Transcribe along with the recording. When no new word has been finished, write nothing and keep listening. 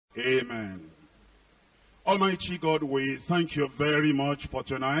Amen. Almighty God, we thank you very much for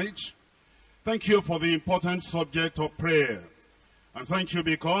tonight. Thank you for the important subject of prayer. And thank you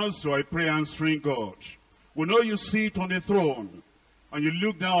because you are a prayer answering God. We know you sit on the throne and you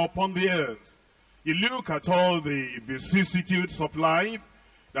look down upon the earth. You look at all the vicissitudes of life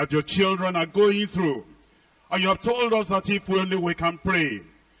that your children are going through. And you have told us that if only we can pray,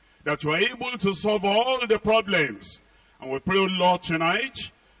 that you are able to solve all the problems. And we pray, O Lord, tonight,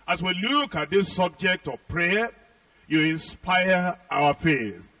 as we look at this subject of prayer, you inspire our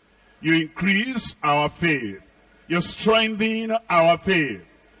faith. You increase our faith. You strengthen our faith.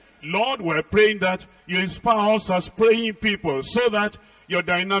 Lord, we're praying that you inspire us as praying people so that your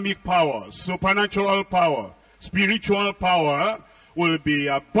dynamic power, supernatural power, spiritual power will be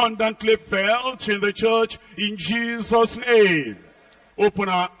abundantly felt in the church in Jesus' name. Open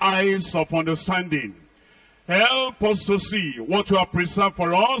our eyes of understanding. Help us to see what you have preserved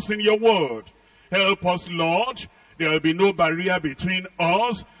for us in your word. Help us, Lord. There will be no barrier between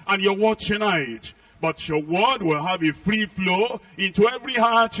us and your word tonight. But your word will have a free flow into every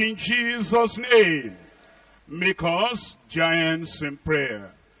heart in Jesus' name. Make us giants in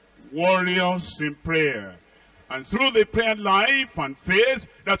prayer, warriors in prayer. And through the prayer life and faith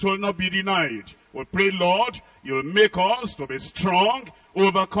that will not be denied, we pray, Lord, you'll make us to be strong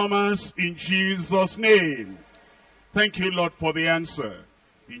overcomers in Jesus' name. Thank you, Lord, for the answer.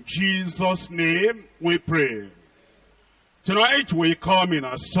 In Jesus' name we pray. Tonight we come in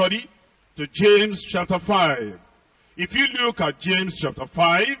our study to James chapter 5. If you look at James chapter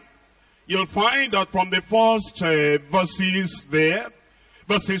 5, you'll find that from the first verses there,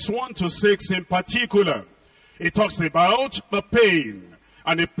 verses 1 to 6 in particular, it talks about the pain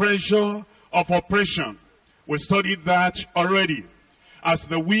and the pressure of oppression. We studied that already. As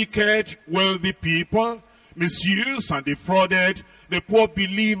the wicked, wealthy people misused and defrauded the poor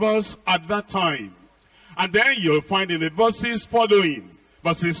believers at that time. And then you'll find in the verses following,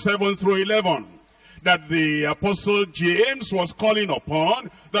 verses 7 through 11, that the Apostle James was calling upon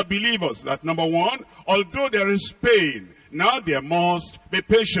the believers that, number one, although there is pain, now there must be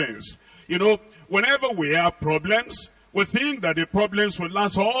patience. You know, whenever we have problems, we think that the problems will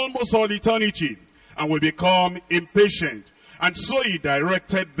last almost all eternity, and we become impatient. And so he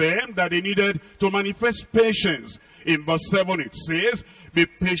directed them that they needed to manifest patience. In verse 7 it says, be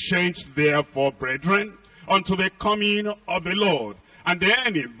patient therefore, brethren, unto the coming of the Lord. And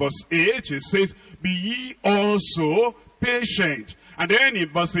then in verse 8 it says, be ye also patient. And then in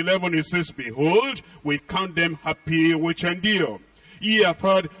verse 11 it says, behold, we count them happy which endure. Ye have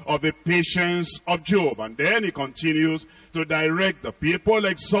heard of the patience of Job. And then he continues to direct the people,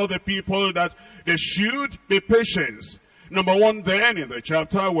 exhort the people that they should be patient. Number one then in the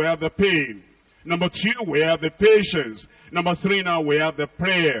chapter we have the pain. Number two we have the patience. Number three now we have the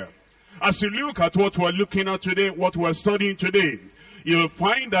prayer. As you look at what we're looking at today, what we're studying today, you'll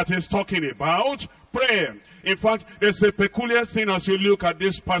find that he's talking about prayer. In fact, there's a peculiar thing as you look at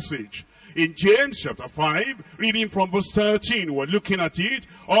this passage. In James chapter 5, reading from verse 13, we're looking at it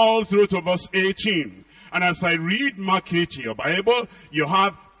all through to verse 18. And as I read, mark it in your Bible, you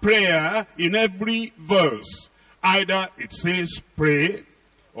have prayer in every verse. Either it says pray,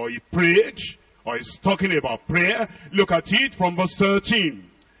 or he prayed, or he's talking about prayer. Look at it from verse 13.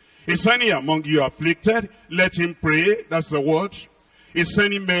 Is any among you afflicted? Let him pray. That's the word. Is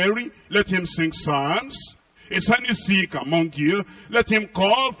any merry? Let him sing psalms. Is any sick among you? Let him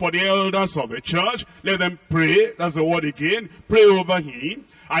call for the elders of the church. Let them pray. That's the word again. Pray over him,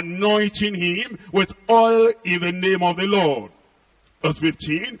 anointing him with oil in the name of the Lord. Verse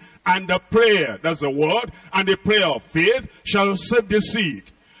 15, and the prayer, that's the word, and the prayer of faith shall save the sick,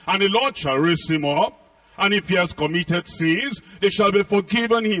 and the Lord shall raise him up. And if he has committed sins, they shall be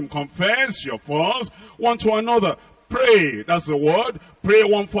forgiven him. Confess your faults one to another. Pray, that's the word, pray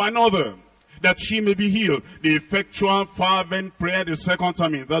one for another, that he may be healed. The effectual fervent prayer, the second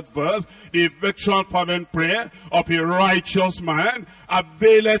time in that verse, the effectual fervent prayer of a righteous man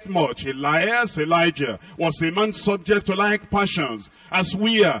availeth much. Elijah was a man subject to like passions as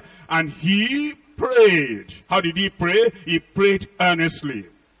we are, and he prayed. How did he pray? He prayed earnestly,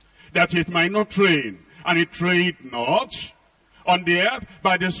 that it might not rain, and it rained not on the earth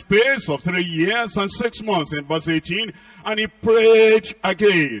by the space of 3 years and 6 months. In verse 18, and he prayed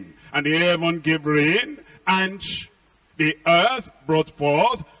again, and the heaven gave rain, and the earth brought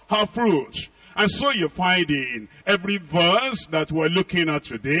forth her fruit. And so you find in every verse that we're looking at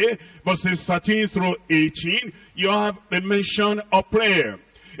today, verses 13 through 18, you have the mention of prayer.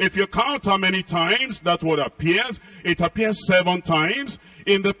 If you count how many times that word appears, it appears 7 times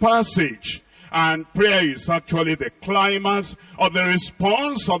in the passage. And prayer is actually the climax of the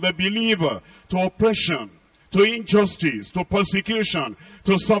response of the believer to oppression, to injustice, to persecution,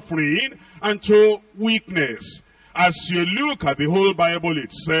 to suffering, and to weakness. As you look at the whole Bible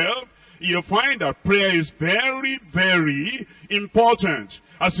itself, you find that prayer is very, very important.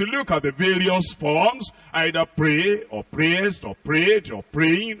 As you look at the various forms, either pray, or prayers, or prayed, or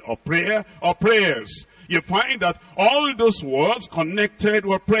praying, or prayer, or prayers, you find that all those words connected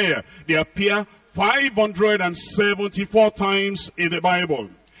with prayer, they appear 574 times in the Bible.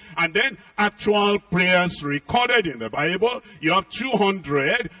 And then actual prayers recorded in the Bible, you have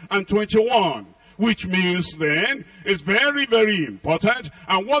 221. Which means then, it's very, very important.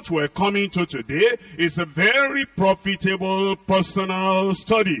 And what we're coming to today is a very profitable personal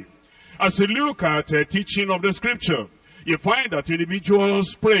study. As you look at a teaching of the scripture, you find that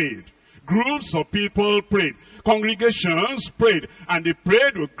individuals prayed. Groups of people prayed. Congregations prayed. And they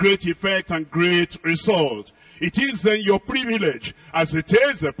prayed with great effect and great result. It is then your privilege, as it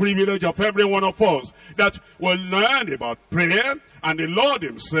is the privilege of every one of us, that will learn about prayer, and the Lord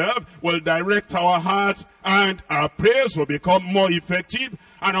himself will direct our hearts, and our prayers will become more effective,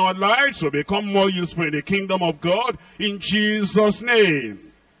 and our lives will become more useful in the kingdom of God, in Jesus'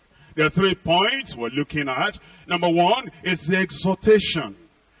 name. There are 3 points we're looking at. Number 1 is the exhortation.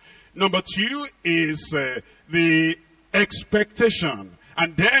 Number 2 is the expectation.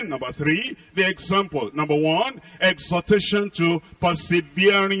 And then number 3, the example. Number 1, exhortation to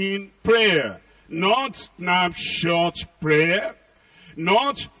persevering prayer. Not snapshot prayer,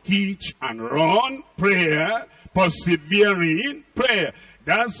 not hit and run prayer, persevering prayer.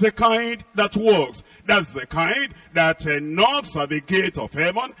 That's the kind that works. That's the kind that knocks at the gate of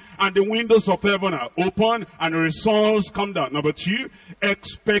heaven, and the windows of heaven are open, and the results come down. Number 2,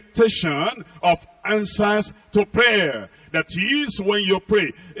 expectation of answers to prayer. That is, when you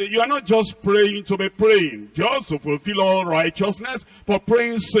pray, you are not just praying to be praying, just to fulfill all righteousness, for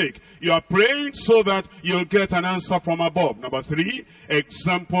praying's sake. You are praying so that you'll get an answer from above. Number 3,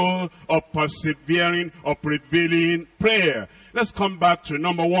 example of persevering or prevailing prayer. Let's come back to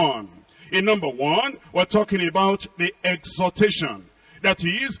number 1. In number 1, we're talking about the exhortation. That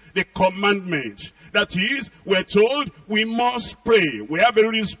is, the commandment. That is, we're told we must pray. We have a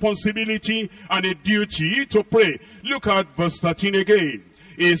responsibility and a duty to pray. Look at verse 13 again.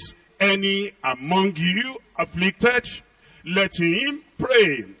 Is any among you afflicted? Let him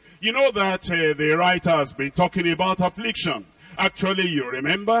pray. You know that the writer has been talking about affliction. Actually, you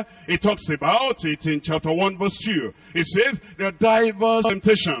remember, he talks about it in chapter 1 verse 2. It says, there are diverse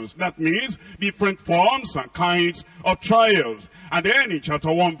temptations. That means different forms and kinds of trials. And then in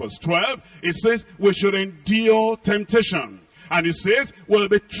chapter 1 verse 12, it says, we should endure temptation. And it says, we'll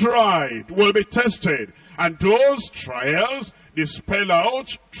be tried, we'll be tested. And those trials, they spell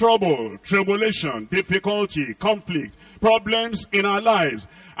out trouble, tribulation, difficulty, conflict, problems in our lives.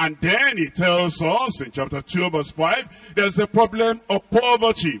 And then he tells us in chapter 2 verse 5, there's a problem of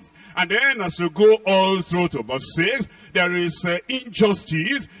poverty. And then as you go all through to verse 6, there is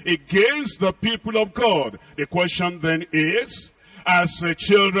injustice against the people of God. The question then is, as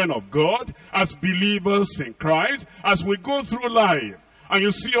children of God, as believers in Christ, as we go through life, and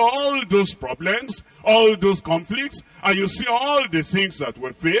you see all those problems, all those conflicts, and you see all the things that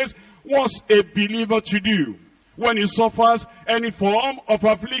we face, what's a believer to do when he suffers any form of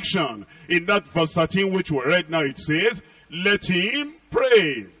affliction? In that verse 13 which we read now, it says, let him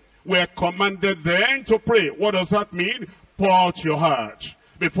pray. We're commanded then to pray. What does that mean? Pour out your heart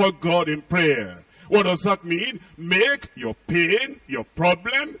before God in prayer. What does that mean? Make your pain, your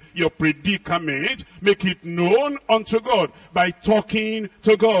problem, your predicament, make it known unto God by talking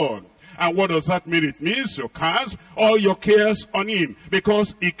to God. And what does that mean? It means you cast all your cares on him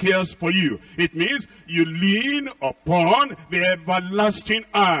because he cares for you. It means you lean upon the everlasting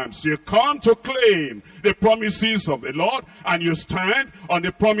arms. You come to claim the promises of the Lord, and you stand on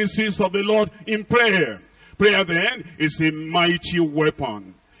the promises of the Lord in prayer. Prayer then is a mighty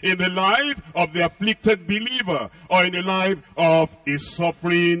weapon in the life of the afflicted believer, or in the life of a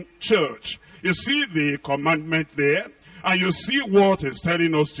suffering church. You see the commandment there, and you see what it's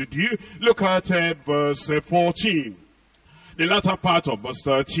telling us to do. Look at verse 14. The latter part of verse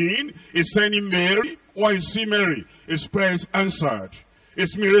 13 is saying Mary. Why is he Mary? His prayer is answered.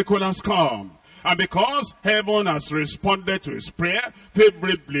 His miracle has come. And because heaven has responded to his prayer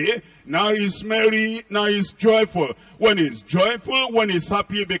favorably, now he's merry, now he's joyful. When he's joyful, when he's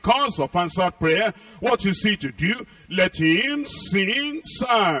happy because of answered prayer, what is he to do? Let him sing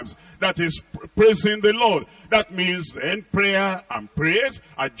psalms. That is praising the Lord. That means then prayer and praise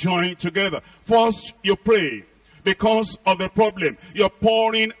are joined together. First, you pray because of the problem. You're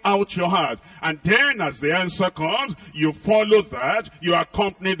pouring out your heart. And then as the answer comes, you follow that, you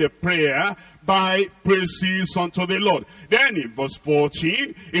accompany the prayer by praises unto the Lord. Then in verse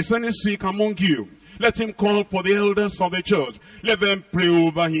 14, is any sick among you? Let him call for the elders of the church. Let them pray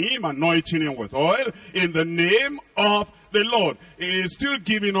over him, anointing him with oil in the name of the Lord. He is still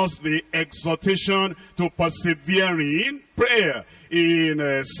giving us the exhortation to persevere in prayer.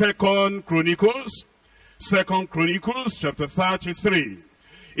 In 2 Chronicles chapter 33.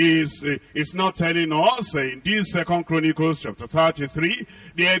 Is not telling us in this 2 Chronicles chapter 33,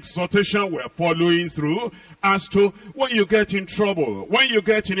 the exhortation we're following through as to when you get in trouble, when you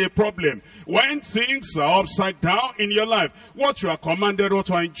get in a problem, when things are upside down in your life, what you are commanded, what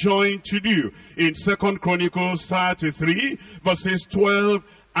you are enjoined to do. In 2 Chronicles 33, verses 12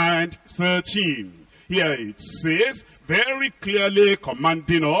 and 13. Here it says, very clearly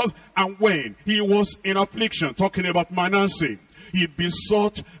commanding us, and when he was in affliction, talking about Manasseh, he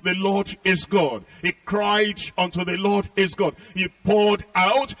besought the Lord his God. He cried unto the Lord his God. He poured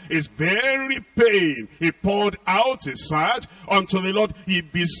out his very pain. He poured out his sad unto the Lord. He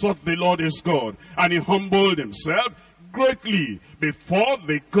besought the Lord his God. And he humbled himself greatly before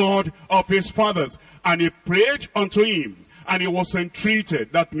the God of his fathers. And he prayed unto him. And he was entreated.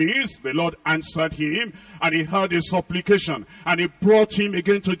 That means the Lord answered him, and he heard his supplication, and he brought him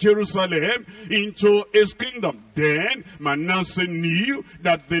again to Jerusalem into his kingdom. Then Manasseh knew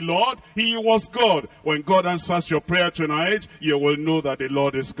that the Lord, he was God. When God answers your prayer tonight, you will know that the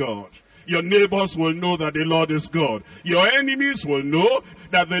Lord is God. Your neighbors will know that the Lord is God. Your enemies will know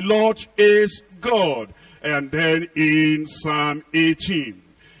that the Lord is God. And then in Psalm 18,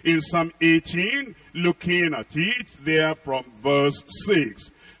 looking at it there from verse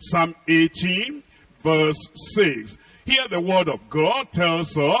 6. Psalm 18, verse 6. Here the word of God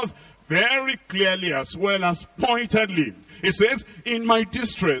tells us very clearly as well as pointedly. It says, in my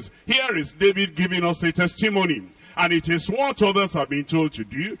distress. Here is David giving us a testimony. And it is what others have been told to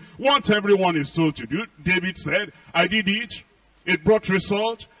do, what everyone is told to do. David said, I did it. It brought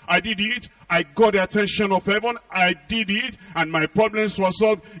result. I did it. I got the attention of heaven. I did it. And my problems were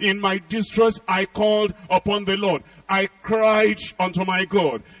solved. In my distress, I called upon the Lord. I cried unto my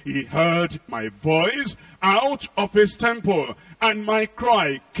God. He heard my voice out of his temple. And my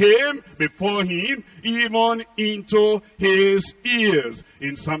cry came before him, even into his ears.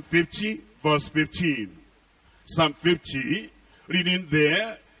 In Psalm 50, verse 15. Psalm 50, reading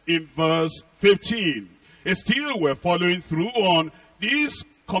there in verse 15. Still we're following through on this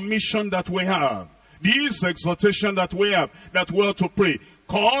commission that we have, this exhortation that we have, that we're to pray.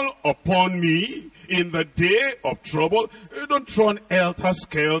 Call upon me in the day of trouble. Don't run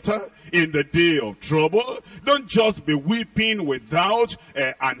helter-skelter in the day of trouble. Don't just be weeping without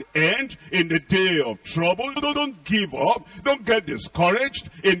an end in the day of trouble. Don't give up. Don't get discouraged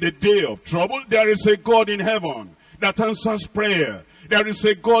in the day of trouble. There is a God in heaven that answers prayer. There is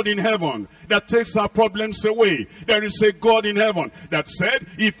a God in heaven that takes our problems away. There is a God in heaven that said,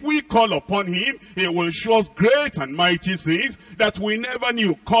 if we call upon him, he will show us great and mighty things that we never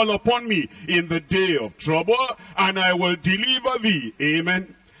knew. Call upon me in the day of trouble, and I will deliver thee.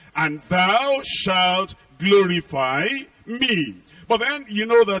 Amen. And thou shalt glorify me. But then you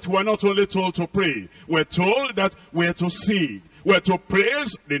know that we're not only told to pray. We're told that we're to sing. We're to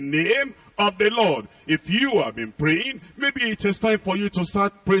praise the name of the Lord. If you have been praying, maybe it is time for you to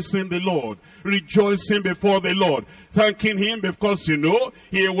start praising the Lord, rejoicing before the Lord, thanking him because you know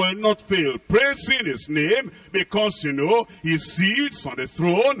he will not fail, praising his name because you know he sits on the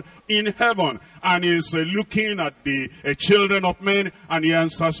throne in heaven and is looking at the children of men, and he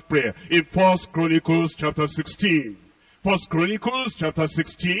answers prayer. In 1 Chronicles chapter 16. 1 Chronicles chapter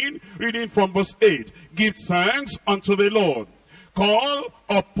 16, reading from verse 8. Give thanks unto the Lord. Call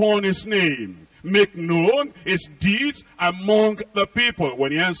upon his name. Make known his deeds among the people.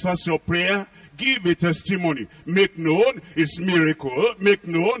 When he answers your prayer, give a testimony. Make known his miracle. Make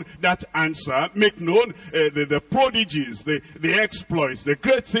known that answer. Make known the prodigies, the exploits, the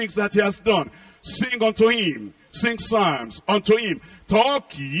great things that he has done. Sing unto him. Sing psalms unto him.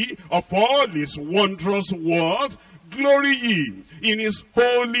 Talk ye of all his wondrous works. Glory ye in his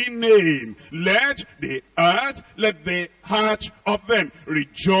holy name. Let the earth, let the heart of them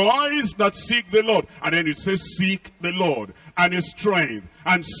rejoice that seek the Lord. And then it says, seek the Lord and his strength,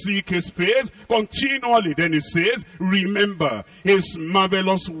 and seek his face continually. Then it says, remember his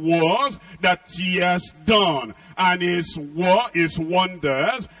marvelous works that he has done, and his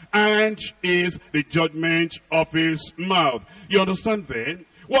wonders, and is the judgment of his mouth. You understand then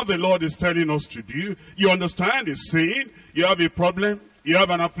what the Lord is telling us to do? You understand? He's saying, you have a problem, you have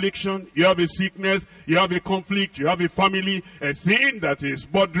an affliction, you have a sickness, you have a conflict, you have a family, a sin that is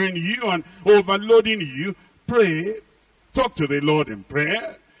bothering you and overloading you. Pray. Talk to the Lord in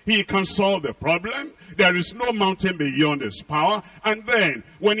prayer. He can solve the problem. There is no mountain beyond his power. And then,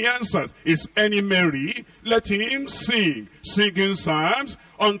 when he answers, is any merry? Let him sing, singing psalms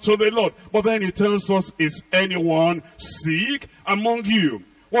unto the Lord. But then he tells us, is anyone sick among you?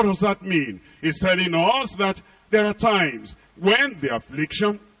 What does that mean? He's telling us that there are times when the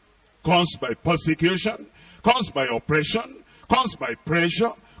affliction caused by persecution, caused by oppression, caused by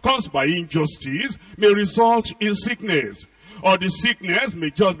pressure, caused by injustice, may result in sickness. Or the sickness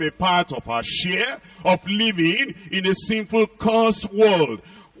may just be part of our share of living in a sinful, cursed world.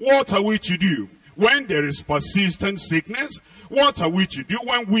 What are we to do when there is persistent sickness? What are we to do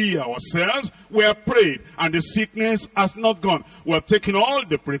when we ourselves were prayed and the sickness has not gone? We have taken all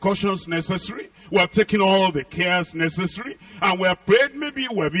the precautions necessary. We have taken all the cares necessary. And we have prayed. Maybe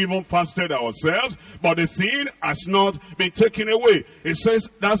we have even fasted ourselves. But the sin has not been taken away. It says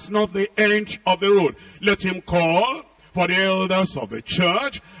that's not the end of the road. Let him call for the elders of the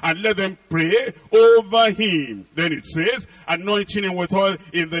church, and let them pray over him. Then it says, anointing him with oil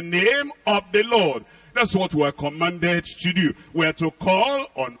in the name of the Lord. That's what we are commanded to do. We are to call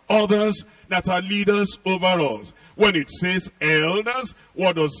on others that are leaders over us. When it says elders,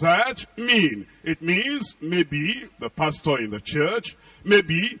 what does that mean? It means maybe the pastor in the church,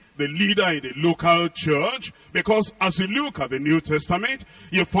 maybe the leader in the local church, because as you look at the New Testament,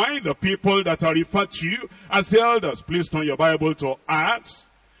 you find the people that are referred to you as elders. Please turn your Bible to Acts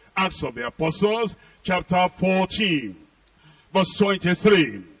of the Apostles, chapter 14, verse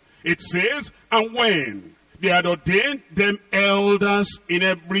 23. It says, and when they had ordained them elders in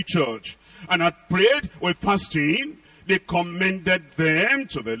every church, and had prayed with fasting, they commended them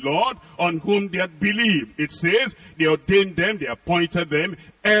to the Lord on whom they had believed. It says they ordained them, they appointed them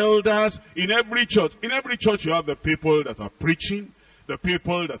elders in every church. In every church you have the people that are preaching, the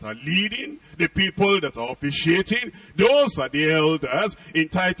people that are leading, the people that are officiating. Those are the elders in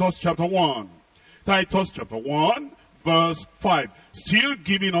Titus chapter 1. Titus chapter 1, verse 5. Still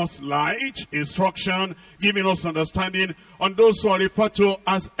giving us light, instruction, giving us understanding on those who are referred to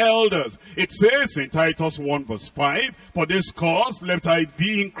as elders. It says in Titus 1 verse 5, for this cause left I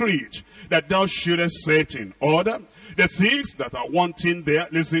thee in Crete, that thou shouldest set in order the things that are wanting there.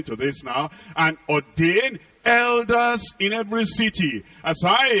 Listen to this now. And ordain elders in every city, as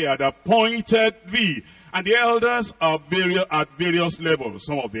I had appointed thee. And the elders are at various levels.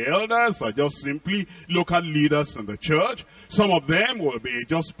 Some of the elders are just simply local leaders in the church. Some of them will be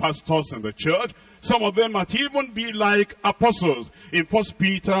just pastors in the church. Some of them might even be like apostles. In 1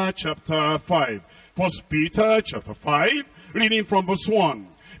 Peter chapter 5. 1 Peter chapter 5, reading from verse 1.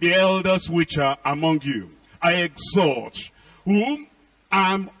 The elders which are among you, I exhort, whom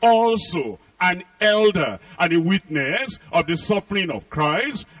am also an elder and a witness of the suffering of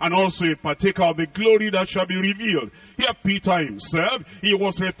Christ, and also a partaker of the glory that shall be revealed. Here Peter himself, he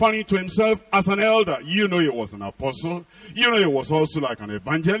was referring to himself as an elder. You know he was an apostle. You know he was also like an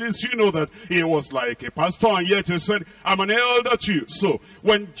evangelist. You know that he was like a pastor, and yet he said, I'm an elder too. So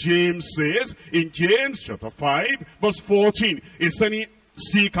when James says, in James chapter 5, verse 14, is any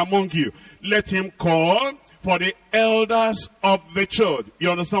sick among you, let him call for the elders of the church. You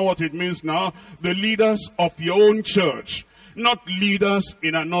understand what it means now? The leaders of your own church. Not leaders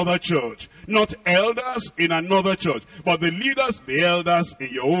in another church. Not elders in another church. But the leaders, the elders in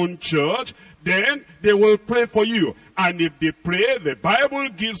your own church. Then they will pray for you. And if they pray, the Bible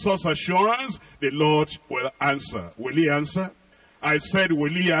gives us assurance, the Lord will answer. Will he answer? I said,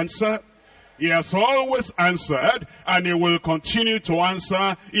 will he answer? He has always answered, and he will continue to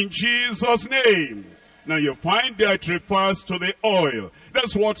answer in Jesus' name. Now you find that it refers to the oil.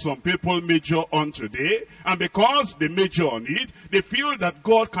 That's what some people major on today. And because they major on it, they feel that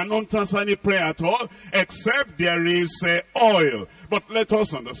God cannot answer any prayer at all, except there is oil. But let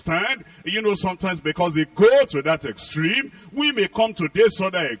us understand, you know, sometimes because they go to that extreme, we may come to this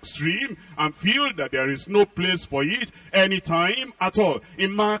other extreme and feel that there is no place for it anytime at all.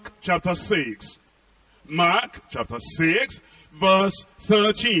 In Mark chapter 6, Mark chapter 6, verse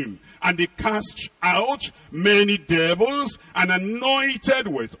 13. And they cast out many devils, and anointed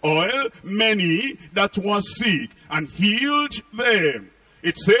with oil many that were sick, and healed them.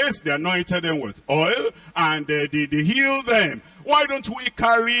 It says they anointed them with oil, and they healed them. Why don't we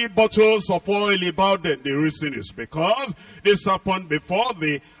carry bottles of oil about them? The reason is because this happened before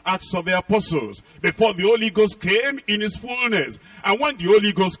the Acts of the Apostles, before the Holy Ghost came in his fullness. And when the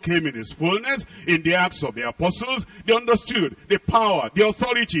Holy Ghost came in his fullness, in the Acts of the Apostles, they understood the power, the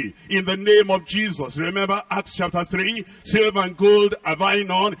authority in the name of Jesus. Remember Acts chapter 3, silver and gold have I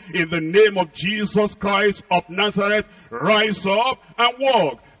none, in the name of Jesus Christ of Nazareth, rise up and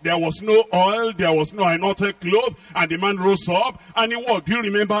walk. There was no oil, there was no anointed cloth, and the man rose up and he walked. Do you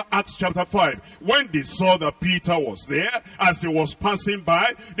remember Acts chapter 5? When they saw that Peter was there, as he was passing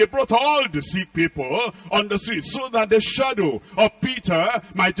by, they brought all the sick people on the street, so that the shadow of Peter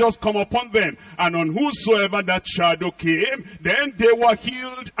might just come upon them. And on whosoever that shadow came, then they were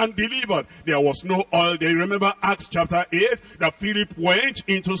healed and delivered. There was no oil. They remember Acts chapter 8, that Philip went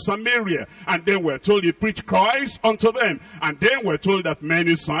into Samaria, and they were told he preached Christ unto them. And they were told that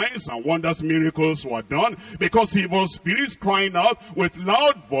many signs and wonders, miracles were done, because evil spirits crying out with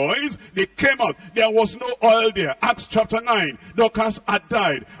loud voice, they came out. There was no oil there. Acts chapter 9, Dorcas had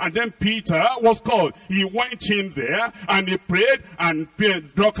died, and then Peter was called. He went in there and he prayed, and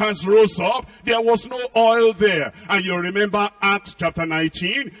Dorcas rose up. There was no oil there. And you remember Acts chapter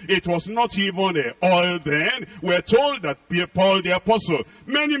 19, it was not even oil then. We're told that Paul the apostle,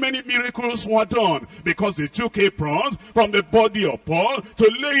 many miracles were done, because they took aprons from the body of Paul to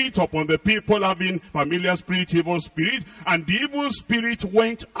lay it upon the people having familiar spirit, evil spirit, and the evil spirit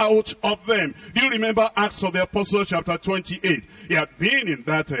went out of them. Do you remember Acts of the Apostles chapter 28? He had been in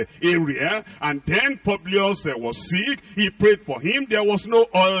that area, and then Publius was sick. He prayed for him. There was no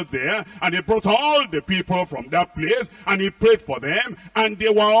oil there, and he brought all the people from that place, and he prayed for them, and they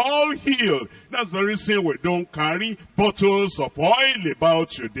were all healed. That's the reason we don't carry bottles of oil about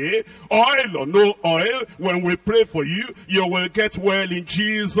today. Oil or no oil, when we pray for you, you will get well in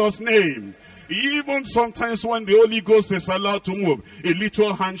Jesus' name. Even sometimes when the Holy Ghost is allowed to move, a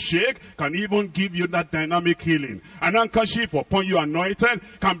little handshake can even give you that dynamic healing. An handkerchief upon you anointed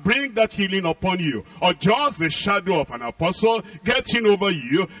can bring that healing upon you. Or just the shadow of an apostle getting over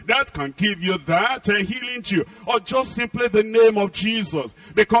you, that can give you that healing to you. Or just simply the name of Jesus,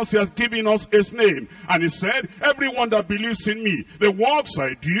 because he has given us his name. And he said, everyone that believes in me, the works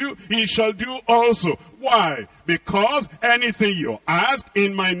I do, he shall do also. Why? Because anything you ask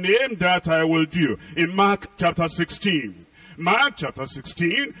in my name, that I will do. In Mark chapter 16. Mark chapter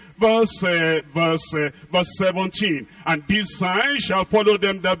 16, verse 17. And these signs shall follow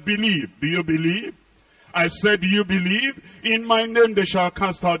them that believe. Do you believe? I said, do you believe? In my name they shall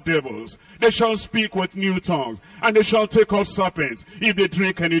cast out devils. They shall speak with new tongues. And they shall take up serpents. If they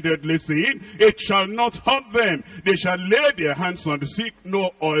drink any deadly thing, it shall not hurt them. They shall lay their hands on the sick.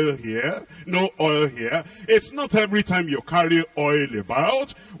 No oil here. No oil here. It's not every time you carry oil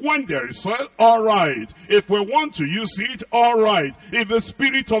about. When there is oil, all right. If we want to use it, all right. If the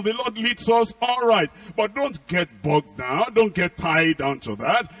Spirit of the Lord leads us, all right. But don't get bogged down. Don't get tied down to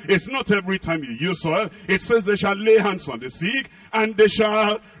that. It's not every time you use oil. It says they shall lay hands on the sick, and they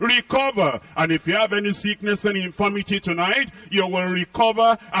shall recover. And if you have any sickness and infirmity tonight, you will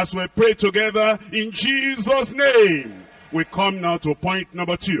recover as we pray together in Jesus' name. We come now to point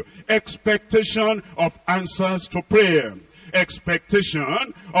number 2. Expectation of answers to prayer.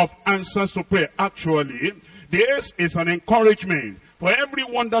 Expectation of answers to prayer. Actually, this is an encouragement for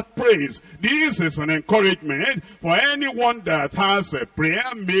everyone that prays. This is an encouragement for anyone that has a prayer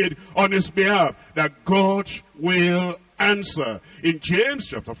made on his behalf, that God will answer. In James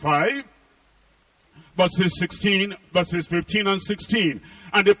chapter 5, verses 15 and 16.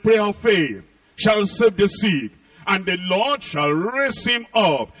 And the prayer of faith shall save the sick, and the Lord shall raise him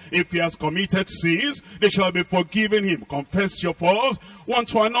up. If he has committed sins, they shall be forgiven him. Confess your faults one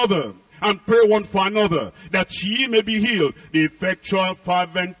to another, and pray one for another, that ye may be healed. The effectual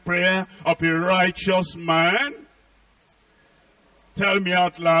fervent prayer of a righteous man, tell me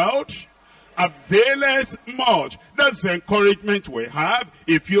out loud, availeth much. That's the encouragement we have.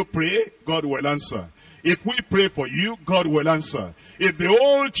 If you pray, God will answer. If we pray for you, God will answer. If the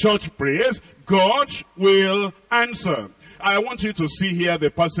whole church prays, God will answer. I want you to see here the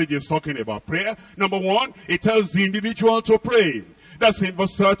passage is talking about prayer. Number 1, it tells the individual to pray. That's in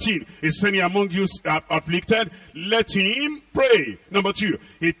verse 13. Is any among you afflicted? Let him pray. Number 2,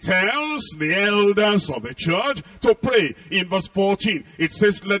 it tells the elders of the church to pray. In verse 14, it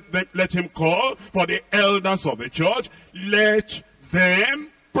says, let him call for the elders of the church. Let them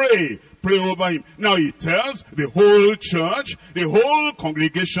pray. Pray over him. Now he tells the whole church, the whole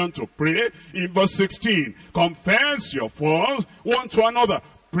congregation to pray. In verse 16, confess your faults one to another.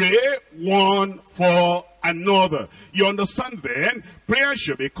 Pray one for another. You understand then, prayer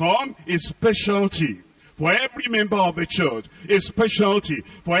should become a specialty for every member of the church, a specialty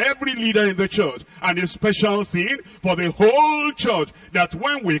for every leader in the church, and a special thing for the whole church, that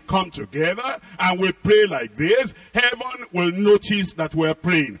when we come together and we pray like this, heaven will notice that we're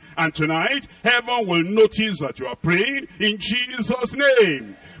praying. And tonight, heaven will notice that you are praying in Jesus'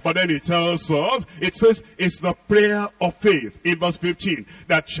 name. But then it tells us, it says, it's the prayer of faith, in verse 15,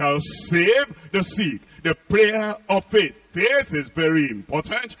 that shall save the sick. The prayer of faith. Faith is very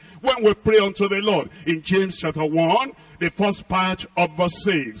important when we pray unto the Lord. In James chapter 1, the first part of verse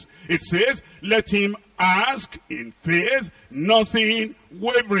 6, it says, let him ask in faith, nothing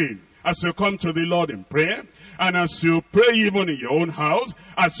wavering. As you come to the Lord in prayer, and as you pray even in your own house,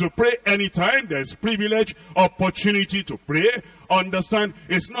 as you pray anytime there's privilege, opportunity to pray, understand,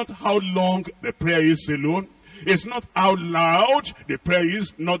 it's not how long the prayer is alone. It's not how loud the prayer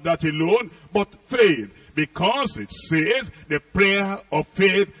is, not that alone, but faith. Because it says, the prayer of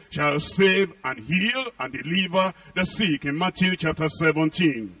faith shall save and heal and deliver the sick. In Matthew chapter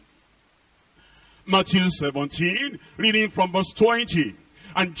 17. Matthew 17, reading from verse 20.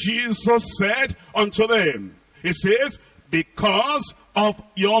 And Jesus said unto them, he says, because of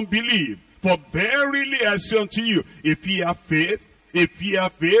your unbelief, for verily I say unto you, if ye have faith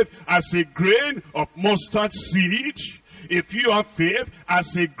as a grain of mustard seed, if you have faith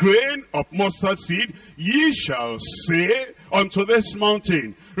as a grain of mustard seed, ye shall say unto this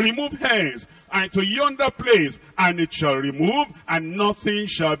mountain, remove hence and to yonder place, and it shall remove, and nothing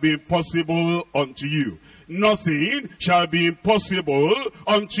shall be impossible unto you. Nothing shall be impossible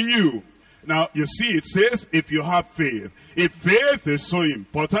unto you. Now, you see, it says, if you have faith. If faith is so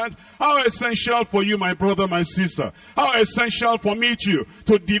important, how essential for you, my brother, my sister, how essential for me too,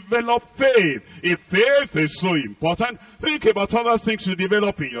 to develop faith. If faith is so important, think about other things to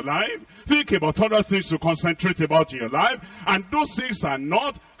develop in your life. Think about other things to concentrate about in your life. And those things are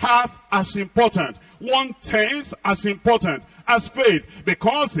not half as important, 1/10 as important as faith.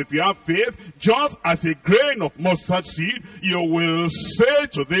 Because if you have faith, just as a grain of mustard seed, you will say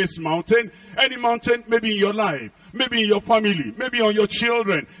to this mountain, any mountain, maybe in your life, maybe in your family, maybe on your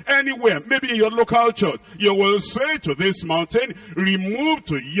children, anywhere, maybe in your local church, you will say to this mountain, remove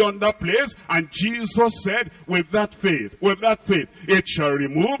to yonder place. And Jesus said, with that faith, it shall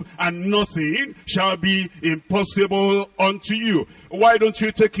remove, and nothing shall be impossible unto you. Why don't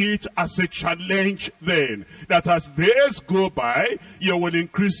you take it as a challenge then? That as days go by, you will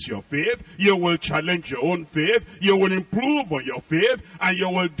increase your faith, you will challenge your own faith, you will improve on your faith, and you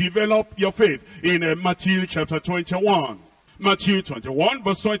will develop your faith. In Matthew chapter 21. Matthew 21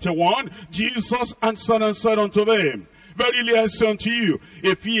 verse 21, Jesus answered and said unto them, verily I say unto you,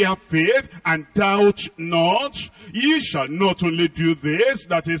 if ye have faith and doubt not, ye shall not only do this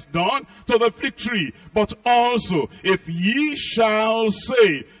that is done to the fig tree, but also if ye shall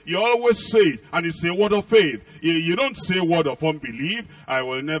say, you always say it, and it's a word of faith. You don't say a word of unbelief. I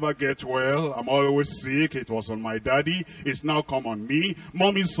will never get well. I'm always sick. It was on my daddy. It's now come on me.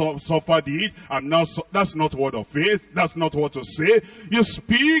 Mommy suffered it. That's not word of faith. That's not what to say. You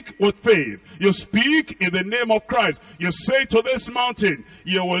speak with faith. You speak in the name of Christ. You say to this mountain,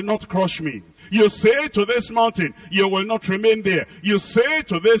 you will not crush me. You say to this mountain, you will not remain there. You say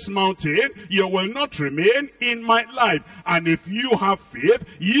to this mountain, you will not remain in my life. And if you have faith,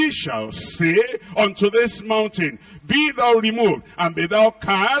 ye shall say unto this mountain, be thou removed, and be thou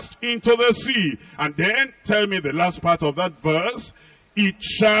cast into the sea. And then, tell me the last part of that verse, it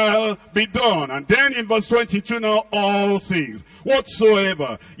shall be done. And then in verse 22 now, all things,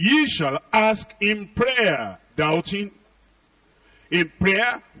 whatsoever ye shall ask in prayer, doubting, in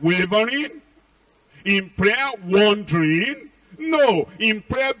prayer, wavering, in prayer, wondering, no, in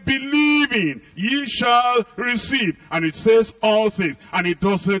prayer, believing, ye shall receive. And it says all things. And it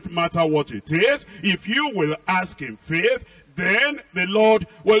doesn't matter what it is. If you will ask in faith, then the Lord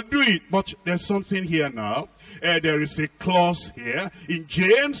will do it. But there's something here now. There is a clause here in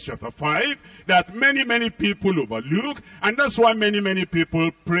James chapter 5 that many people overlook, and that's why many people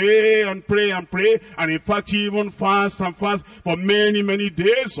pray and pray and pray, and in fact even fast and fast for many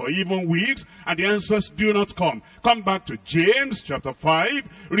days or even weeks, and the answers do not come. Come back to James chapter 5,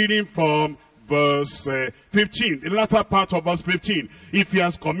 reading from verse 15, the latter part of verse 15. If he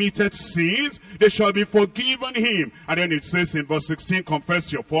has committed sins, they shall be forgiven him. And then it says in verse 16,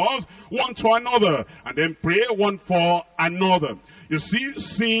 confess your faults one to another, and then pray one for another. You see,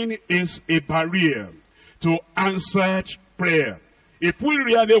 sin is a barrier to answered prayer. If we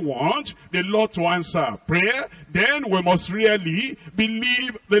really want the Lord to answer our prayer, then we must really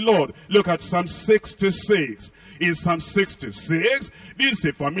believe the Lord. Look at Psalm 66. in Psalm 66. This is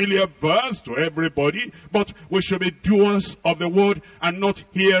a familiar verse to everybody, but we should be doers of the word and not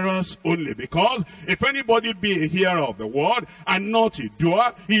hearers only. Because if anybody be a hearer of the word and not a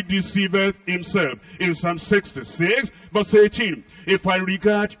doer, he deceiveth himself. In Psalm 66, verse 18, if I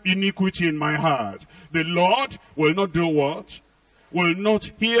regard iniquity in my heart, the Lord will not do what? Will not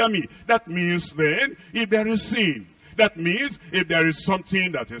hear me. That means then, if there is sin, that means if there is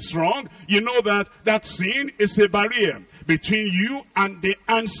something that is wrong, you know that that sin is a barrier between you and the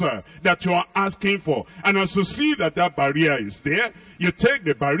answer that you are asking for. And as you see that that barrier is there, you take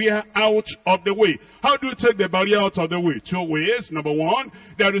the barrier out of the way. How do you take the barrier out of the way? Two ways. Number one,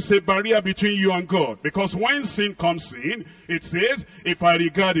 there is a barrier between you and God. Because when sin comes in, it says, if I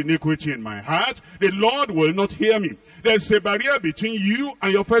regard iniquity in my heart, the Lord will not hear me. There's a barrier between you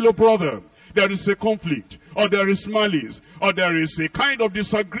and your fellow brother. There is a conflict, or there is malice, or there is a kind of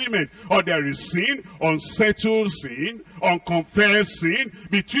disagreement, or there is sin, unsettled sin, unconfessed sin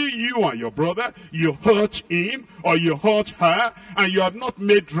between you and your brother. You hurt him or you hurt her, and you have not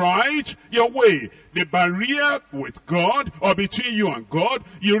made right your way. The barrier with God or between you and God,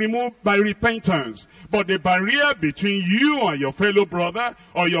 you remove by repentance. But the barrier between you and your fellow brother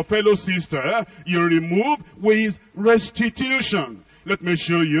or your fellow sister, you remove with restitution. Let me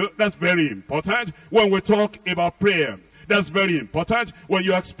show you. That's very important when we talk about prayer. That's very important when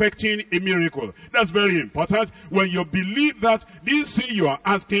you're expecting a miracle. That's very important when you believe that this thing you are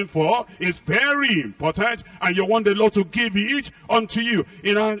asking for is very important and you want the Lord to give it unto you.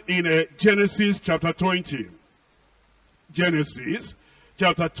 In Genesis chapter 20. Genesis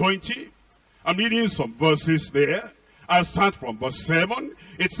chapter 20. I'm reading some verses there. I'll start from verse 7.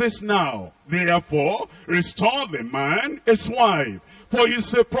 It says, now, therefore, restore the man his wife, for he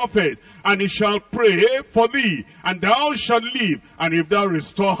is a prophet, and he shall pray for thee, and thou shalt live. And if thou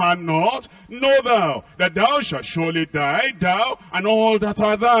restore her not, know thou that thou shalt surely die, thou and all that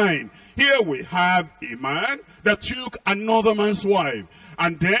are thine. Here we have a man that took another man's wife.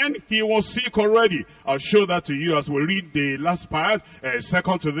 And then he was sick already. I'll show that to you as we read the last part,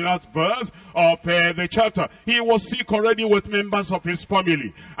 second to the last verse of the chapter. He was sick already with members of his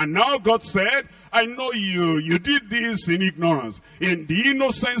family. And now God said, I know you did this in ignorance, in the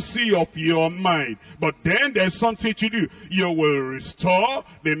innocency of your mind. But then there's something to do. You will restore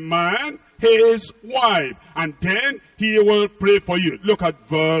the man his wife, and then he will pray for you. Look at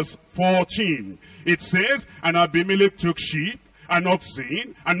verse 14. It says, and Abimelech took sheep, and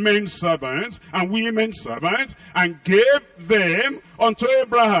oxen, and men servants, and women servants, and gave them unto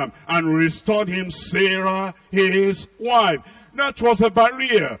Abraham, and restored him Sarah his wife. That was a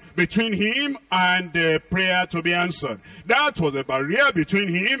barrier between him and the prayer to be answered. That was a barrier between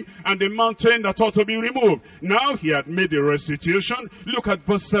him and the mountain that ought to be removed. Now he had made the restitution. Look at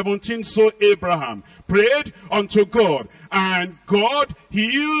verse 17. So Abraham prayed unto God, and God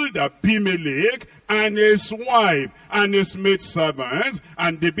healed Abimelech and his wife and his maidservants,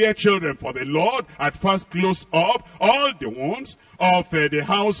 and they bare children. For the Lord had first closed up all the wombs of the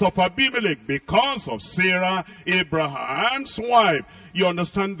house of Abimelech because of Sarah, Abraham's wife. You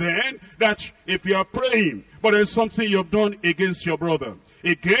understand then that if you are praying, but there's something you've done against your brother,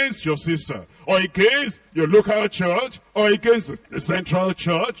 against your sister, or against your local church, or against the central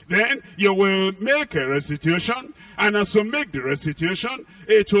church, then you will make a restitution. And as you make the restitution,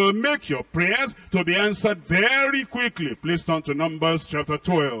 it will make your prayers to be answered very quickly. Please turn to Numbers chapter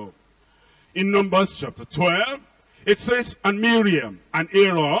 12. In Numbers chapter 12, it says, and Miriam and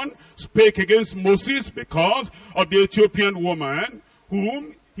Aaron spake against Moses because of the Ethiopian woman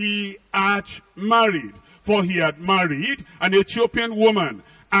whom he had married. For he had married an Ethiopian woman.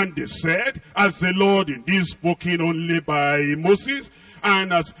 And they said, as the Lord indeed spoken only by Moses,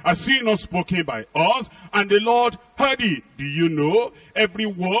 and as he not spoken by us, and the Lord heard it. Do you know, every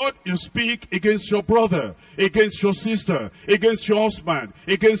word you speak against your brother, against your sister, against your husband,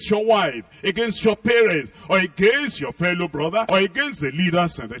 against your wife, against your parents, or against your fellow brother, or against the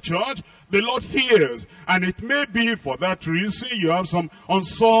leaders in the church, the Lord hears. And it may be for that reason you have some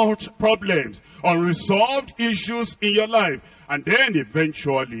unsolved problems, unresolved issues in your life. And then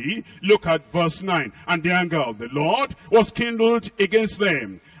eventually, look at verse 9. And the anger of the Lord was kindled against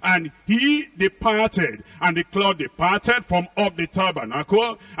them. And he departed, and the cloud departed from off the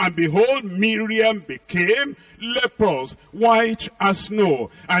tabernacle. And behold, Miriam became leprous, white as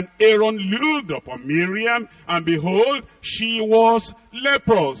snow. And Aaron looked upon Miriam, and behold, she was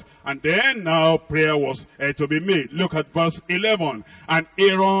leprous. And then now prayer was to be made. Look at verse 11. And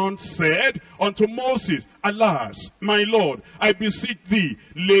Aaron said unto Moses, Alas, my Lord, I beseech thee,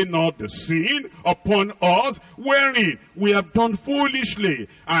 lay not the sin upon us, wherein we have done foolishly,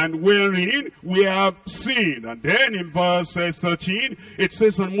 and wherein we have sinned. And then in verse 13, it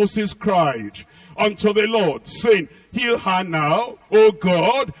says, And Moses cried unto the Lord, saying, Heal her now, O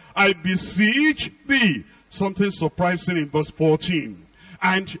God, I beseech thee. Something surprising in verse 14.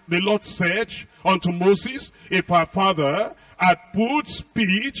 And the Lord said unto Moses, If her father had put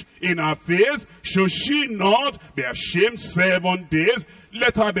speech in her face, should she not be ashamed 7 days?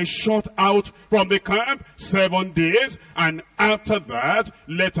 Let her be shut out from the camp 7 days, and after that,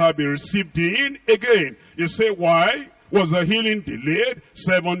 let her be received in again. You say, why was the healing delayed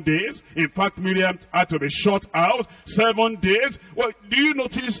 7 days? In fact, Miriam had to be shut out 7 days. Well, do you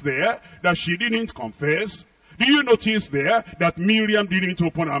notice there that she didn't confess? Do you notice there that Miriam didn't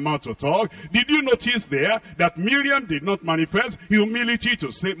open her mouth to talk? Did you notice there that Miriam did not manifest humility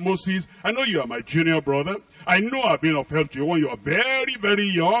to say, Moses, I know you are my junior brother. I know I've been of help to you when you are very, very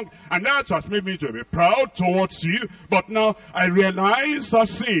young, and that has made me to be proud towards you. But now I realize I've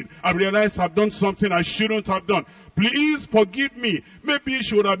sinned. I realize I've done something I shouldn't have done. Please forgive me. Maybe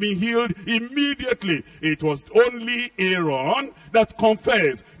she would have been healed immediately. It was only Aaron that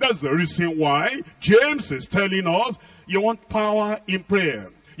confessed. That's the reason why James is telling us, you want power in prayer.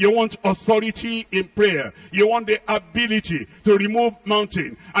 You want authority in prayer. You want the ability to remove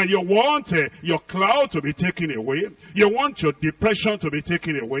mountain. And you want your cloud to be taken away. You want your depression to be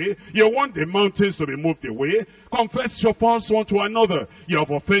taken away. You want the mountains to be moved away. Confess your faults one to another. You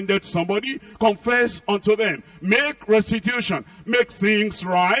have offended somebody. Confess unto them. Make restitution. Make things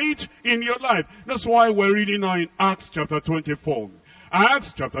right in your life. That's why we're reading now in Acts chapter 24.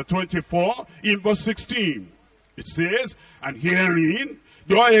 Acts chapter 24 in verse 16. It says, And herein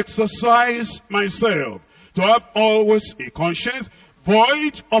do I exercise myself to have always a conscience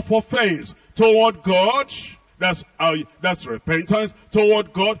void of offense toward God. That's repentance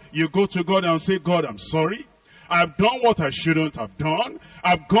toward God. You go to God and say, God, I'm sorry. I've done what I shouldn't have done.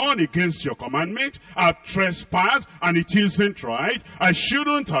 I've gone against your commandment. I've trespassed and it isn't right. I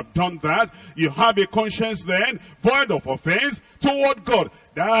shouldn't have done that. You have a conscience then void of offense toward God.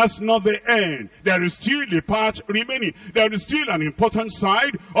 That's not the end. There is still a part remaining. There is still an important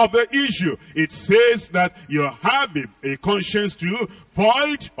side of the issue. It says that you have a conscience too,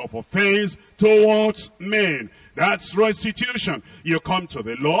 void of offense towards men. That's restitution. You come to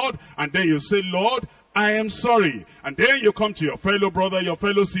the Lord and then you say, Lord, I am sorry. And then you come to your fellow brother, your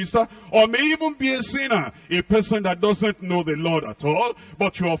fellow sister, or may even be a sinner, a person that doesn't know the Lord at all,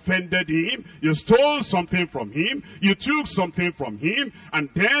 but you offended him, you stole something from him, you took something from him, and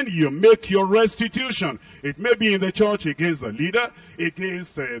then you make your restitution. It may be in the church against the leader,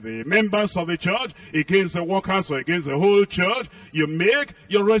 against the members of the church, against the workers, or against the whole church. You make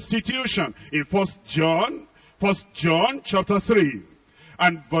your restitution. In 1 John chapter 3.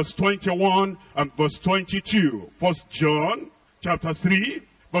 And verse 21 and verse 22. 1 John chapter 3,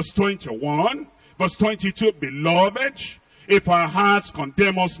 verse 21, verse 22. Beloved, if our hearts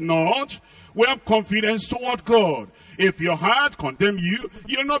condemn us not, we have confidence toward God. If your heart condemn you,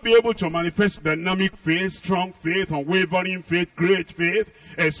 you'll not be able to manifest dynamic faith, strong faith, unwavering faith, great faith,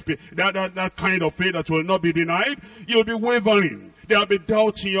 that kind of faith that will not be denied. You'll be wavering. There'll be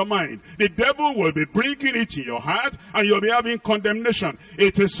doubt in your mind. The devil will be bringing it in your heart, and you'll be having condemnation.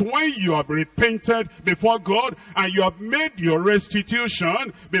 It is when you have repented before God, and you have made your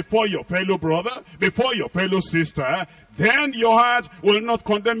restitution before your fellow brother, before your fellow sister, then your heart will not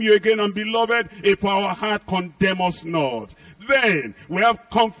condemn you again. And beloved, if our heart condemn us not, then we have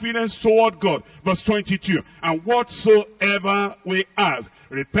confidence toward God. Verse 22, and whatsoever we ask,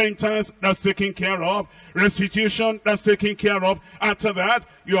 repentance, that's taken care of. Restitution, that's taken care of. After that,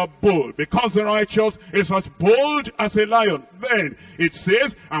 you are bold, because the righteous is as bold as a lion. Then it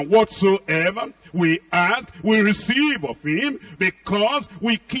says, and whatsoever we ask, we receive of him, because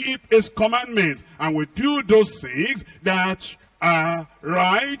we keep his commandments, and we do those things that are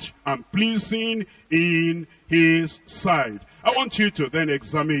right and pleasing in his sight. I want you to then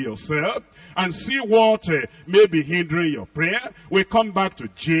examine yourself and see what may be hindering your prayer. We come back to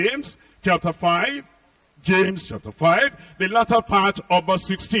James chapter 5. James chapter 5, the latter part of verse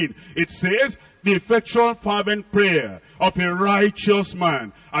 16. It says, the effectual fervent prayer of a righteous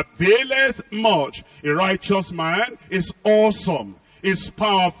man availeth much. A righteous man is awesome, is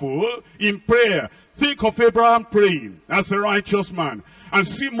powerful in prayer. Think of Abraham praying as a righteous man. And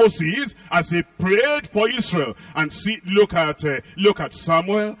see Moses as he prayed for Israel. And look at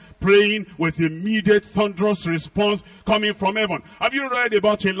Samuel praying with immediate thunderous response coming from heaven. Have you read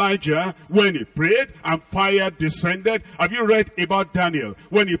about Elijah when he prayed and fire descended? Have you read about Daniel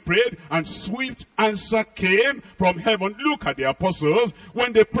when he prayed and swift answer came from heaven? Look at the apostles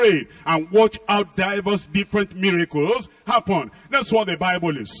when they prayed and watch how diverse different miracles happen. That's what the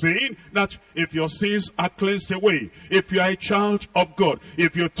Bible is saying, that if your sins are cleansed away, if you are a child of God,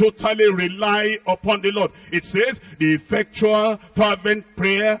 if you totally rely upon the Lord, it says the effectual fervent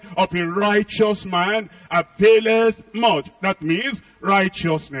prayer of a righteous man availeth much. That means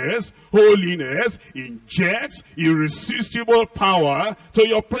righteousness, holiness injects irresistible power to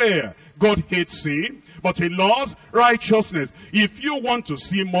your prayer. God hates sin, but he loves righteousness. If you want to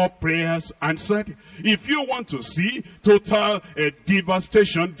see more prayers answered, if you want to see total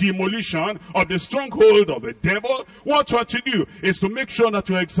devastation, demolition of the stronghold of the devil, what you have to do is to make sure that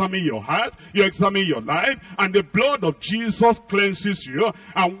you examine your heart, you examine your life, and the blood of Jesus cleanses you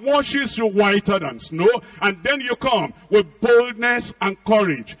and washes you whiter than snow, and then you come with boldness and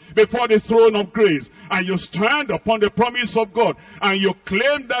courage before the throne of grace, and you stand upon the promise of God, and you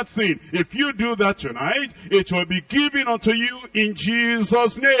claim that thing. If you do that tonight, it will be given unto you in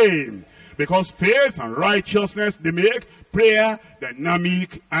Jesus' name. Because faith and righteousness, they make prayer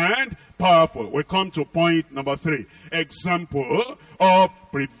dynamic and powerful. We come to point number 3. Example of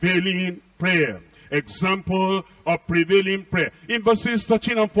prevailing prayer. Example of prevailing prayer. In verses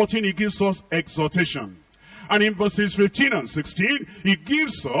 13 and 14, he gives us exhortation. And in verses 15 and 16, he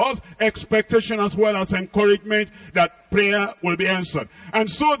gives us expectation as well as encouragement that prayer will be answered. And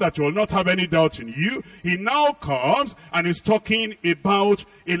so that you will not have any doubt in you, he now comes and is talking about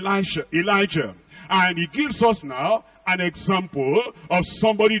Elijah. And he gives us now an example of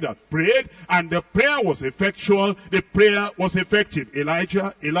somebody that prayed, and the prayer was effectual, the prayer was effective.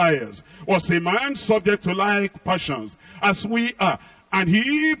 Elias, was a man subject to like passions, as we are. And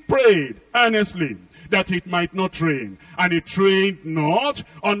he prayed earnestly that it might not rain. And it rained not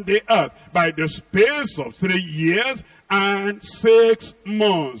on the earth by the space of 3 years and 6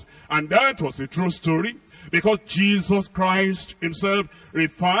 months. And that was a true story, because Jesus Christ himself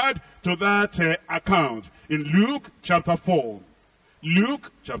referred to that account in Luke chapter 4.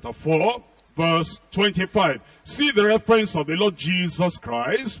 Luke chapter 4, verse 25. See the reference of the Lord Jesus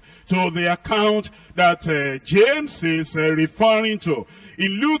Christ to the account that James is referring to.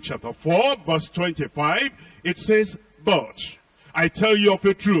 In Luke chapter 4, verse 25, it says, "But I tell you of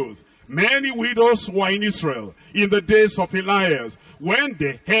a truth, many widows were in Israel in the days of Elias, when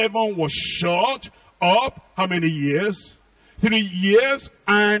the heaven was shut up," how many years? 3 years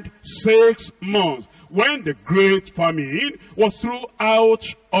and 6 months. When the great famine was throughout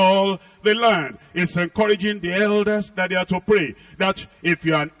all the land. It's encouraging the elders that they are to pray. That if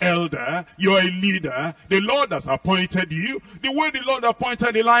you're an elder, you're a leader, the Lord has appointed you the way the Lord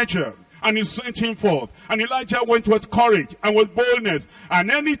appointed Elijah. And he sent him forth. And Elijah went with courage and with boldness.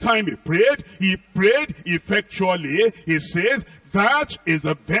 And anytime he prayed effectually. He says, that is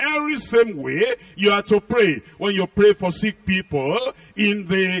the very same way you are to pray. When you pray for sick people in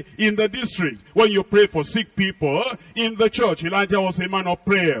the district, when you pray for sick people in the church. Elijah was a man of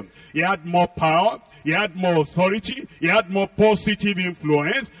prayer. He had more power, he had more authority, he had more positive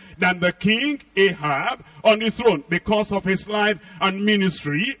influence than the king Ahab on the throne, because of his life and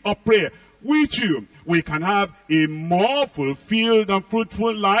ministry of prayer. We too, we can have a more fulfilled and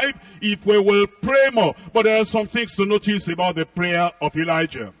fruitful life if we will pray more. But there are some things to notice about the prayer of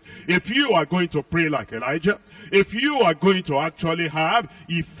Elijah. If you are going to pray like Elijah, if you are going to actually have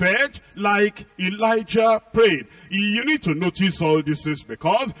effect like Elijah prayed, you need to notice all this is,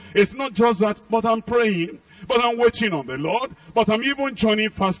 because it's not just that, but I'm praying, but I'm waiting on the Lord, but I'm even joining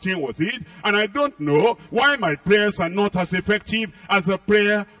fasting with it, and I don't know why my prayers are not as effective as the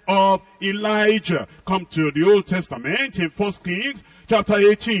prayer of Elijah. Come to the Old Testament in 1 Kings chapter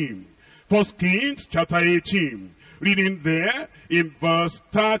 18. 1 Kings chapter 18. Reading there in verse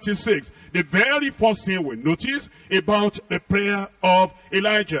 36. The very first thing we notice about the prayer of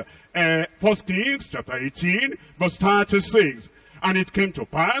Elijah. 1 Kings chapter 18, verse 36. And it came to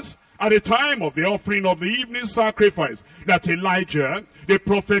pass, at the time of the offering of the evening sacrifice, that Elijah, the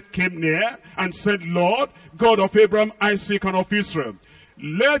prophet, came near and said, Lord, God of Abraham, Isaac, and of Israel,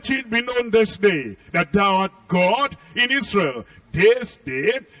 let it be known this day that thou art God in Israel. This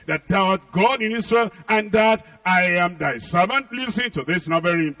day that thou art God in Israel, and that I am thy servant. Listen to this, now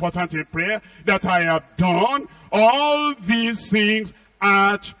very important in prayer, that I have done all these things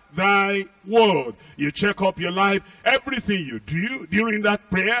at thy word. You check up your life, everything you do during that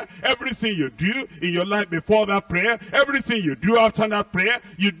prayer, everything you do in your life before that prayer, everything you do after that prayer,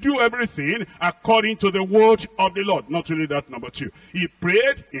 you do everything according to the word of the Lord. Not only that, number two, he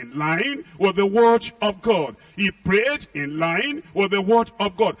prayed in line with the word of God. He prayed in line with the word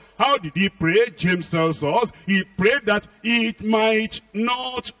of God. How did he pray? James tells us he prayed that it might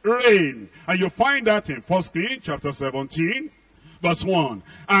not rain. And you find that in 1 Kings chapter 17, verse 1.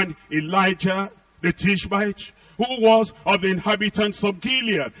 And Elijah the Tishbite, who was of the inhabitants of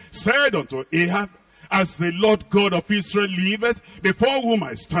Gilead, said unto Ahab, as the Lord God of Israel liveth, before whom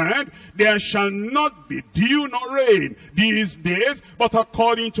I stand, there shall not be dew nor rain these days, but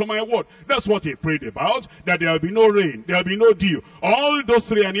according to my word. That's what he prayed about, that there will be no rain, there will be no dew. All those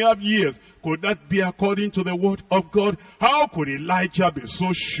 3.5 years, could that be according to the word of God? How could Elijah be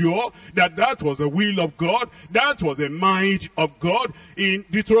so sure that that was the will of God, that was the mind of God? In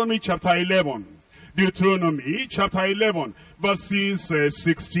Deuteronomy chapter 11, Deuteronomy chapter 11, verses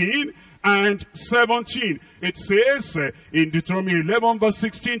 16 and 17. It says in Deuteronomy 11 verse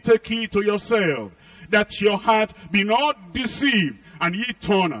 16, take heed to yourself, that your heart be not deceived, and ye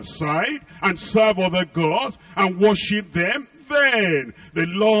turn aside and serve other gods and worship them. Then the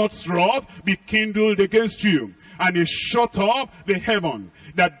Lord's wrath be kindled against you, and he shut up the heaven,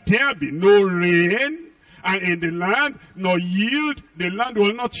 that there be no rain, and in the land nor yield, the land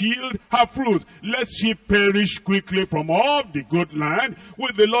will not yield her fruit, lest ye perish quickly from all the good land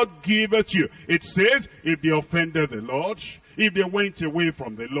which the Lord giveth you. It says, if they offended the Lord, if they went away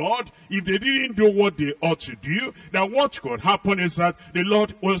from the Lord, if they didn't do what they ought to do, then what could happen is that the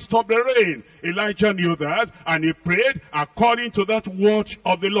Lord will stop the rain. Elijah knew that, and he prayed according to that word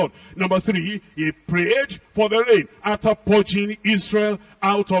of the Lord. Number three, he prayed for the rain after purging Israel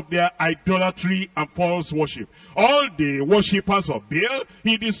out of their idolatry and false worship. All the worshippers of Baal,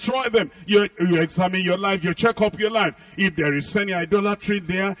 he destroyed them. You examine your life, you check up your life. If there is any idolatry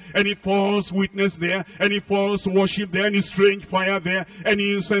there, any false witness there, any false worship there, any strange fire there,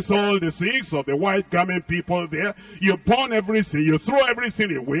 any incense, all the things of the white garment people there, you burn everything, you throw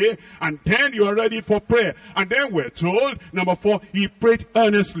everything away, and then you are ready for prayer. And then we're told, number four, he prayed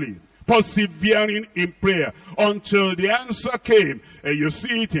earnestly, persevering in prayer until the answer came. And you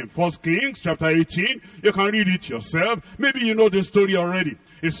see it in 1 Kings chapter 18. You can read it yourself. Maybe you know the story already.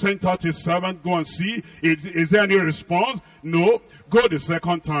 He sent out his servant, go and see, is there any response? No. Go the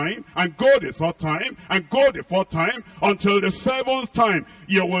second time, and go the third time, and go the fourth time, until the 7th time.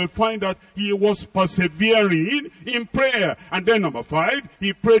 You will find that he was persevering in prayer. And then number 5,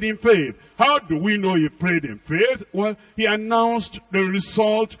 he prayed in faith. How do we know he prayed in faith? Well, he announced the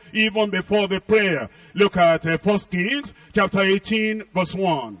result even before the prayer. Look at 1 Kings chapter 18 verse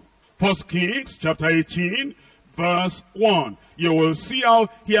 1. 1 Kings chapter 18 verse 1. You will see how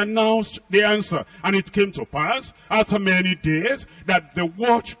he announced the answer. And it came to pass after many days that the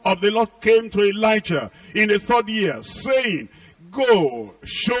word of the Lord came to Elijah in the 3rd year, saying, go,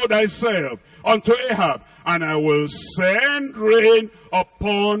 show thyself unto Ahab, and I will send rain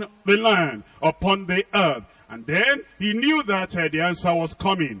upon the land, upon the earth. And then he knew that the answer was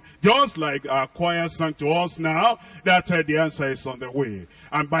coming. Just like our choir sang to us now, that the answer is on the way.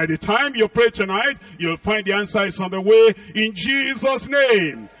 And by the time you pray tonight, you'll find the answer is on the way in Jesus'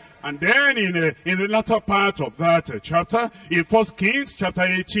 name. And then in the latter part of that chapter, in 1 Kings chapter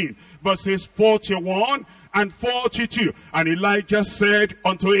 18, verses 41 and 42, and Elijah said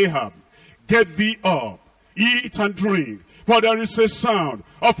unto Ahab, get thee up, eat and drink, for there is a sound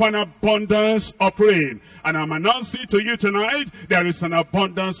of an abundance of rain. And I'm announcing to you tonight, there is an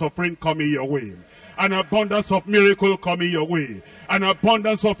abundance of rain coming your way. An abundance of miracle coming your way. An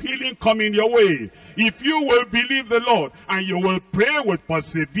abundance of healing coming your way. If you will believe the Lord and you will pray with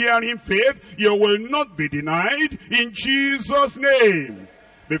persevering faith, you will not be denied in Jesus' name.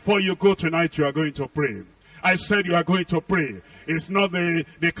 Before you go tonight, you are going to pray. I said you are going to pray. It's not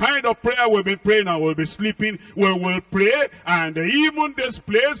the kind of prayer we'll be praying and we'll be sleeping. We will pray, and even this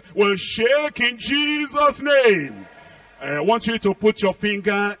place will shake in Jesus' name. I want you to put your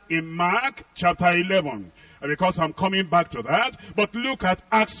finger in Mark chapter 11, because I'm coming back to that. But look at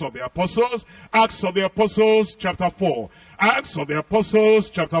Acts of the Apostles. Acts of the Apostles chapter 4. Acts of the Apostles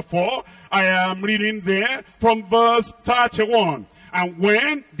chapter 4. I am reading there from verse 31. And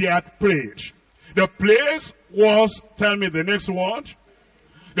when they had prayed, the place was, tell me the next word.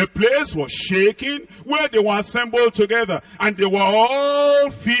 The place was shaking where they were assembled together, and they were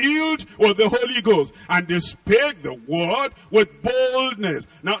all filled with the Holy Ghost, and they spake the word with boldness.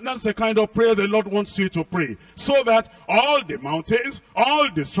 Now that's the kind of prayer the Lord wants you to pray, so that all the mountains, all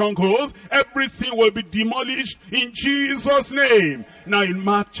the strongholds, everything will be demolished in Jesus' name. Now in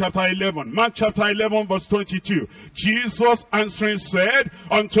Mark chapter 11 verse 22, Jesus answering said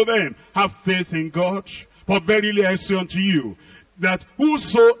unto them, have faith in God, for verily I say unto you, that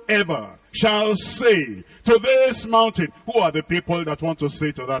whosoever shall say to this mountain. Who are the people that want to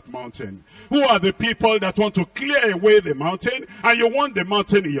say to that mountain? Who are the people that want to clear away the mountain, and you want the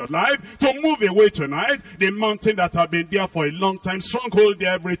mountain in your life to move away tonight? The mountain that have been there for a long time, stronghold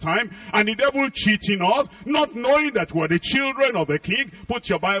there every time, and the devil cheating us, not knowing that we're the children of the King. Put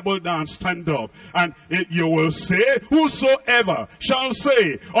your Bible down, stand up, and you will say, whosoever shall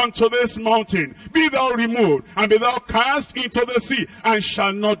say unto this mountain, be thou removed, and be thou cast into the sea, and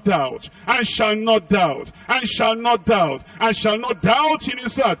shall not doubt, and shall not doubt, and shall not doubt, and shall not doubt in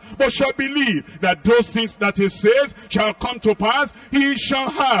his heart, but shall believe that those things that he says shall come to pass, he shall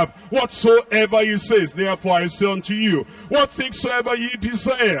have whatsoever he says. Therefore I say unto you, what things soever ye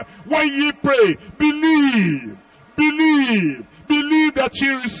desire, when ye pray, believe, believe, believe that ye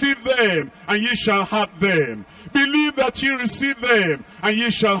receive them, and ye shall have them. Believe that ye receive them, and ye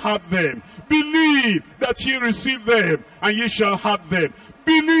shall have them. Believe that ye receive them, and ye shall have them.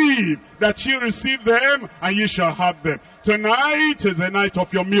 Believe that ye receive them, and ye shall have them. Tonight is the night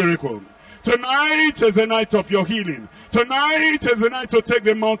of your miracle. Tonight is the night of your healing. Tonight is the night to take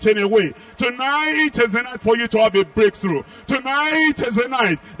the mountain away. Tonight is the night for you to have a breakthrough. Tonight is the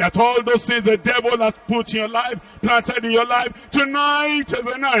night that all those things the devil has put in your life, planted in your life, tonight is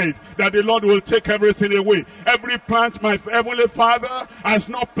the night that the Lord will take everything away. Every plant my Heavenly Father has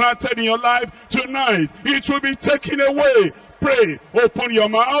not planted in your life, tonight it will be taken away. Pray, open your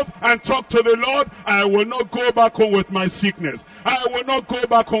mouth and talk to the Lord. I will not go back home with my sickness. I will not go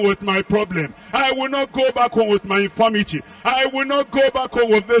back home with my problem. I will not go back home with my infirmity. I will not go back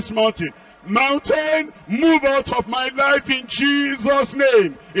home with this mountain. Mountain, move out of my life in Jesus'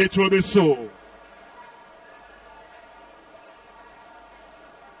 name. It will be so.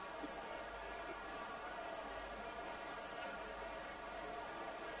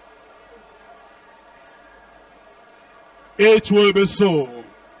 It will be so.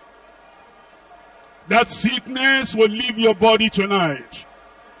 That sickness will leave your body tonight.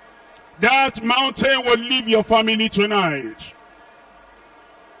 That mountain will leave your family tonight.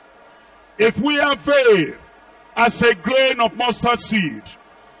 If we have faith as a grain of mustard seed,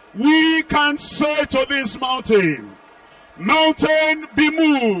 we can say to this mountain, mountain, be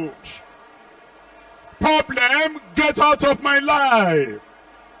moved. Problem, get out of my life.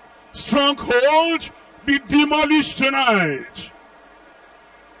 Stronghold, be demolished tonight.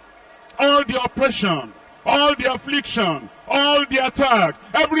 All the oppression, all the affliction, all the attack,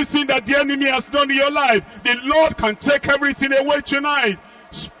 everything that the enemy has done in your life, the Lord can take everything away tonight.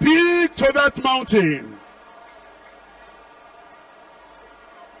 Speak to that mountain.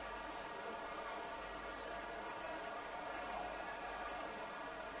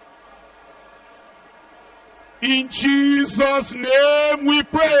 In Jesus' name we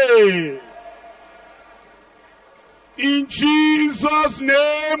pray. In Jesus'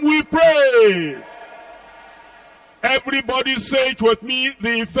 name we pray. Everybody say it with me,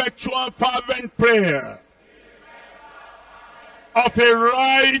 the effectual fervent prayer of a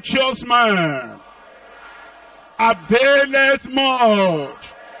righteous man availeth much.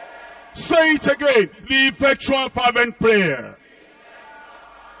 Say it again, the effectual fervent prayer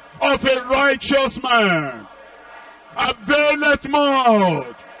of a righteous man availeth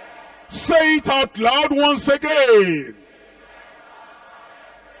much. Say it out loud once again.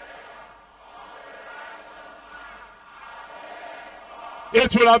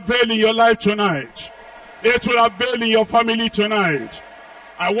 It will avail in your life tonight. It will avail in your family tonight.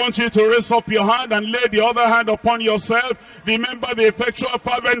 I want you to raise up your hand and lay the other hand upon yourself. Remember the effectual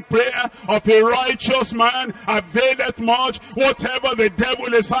fervent prayer of a righteous man availeth much. Whatever the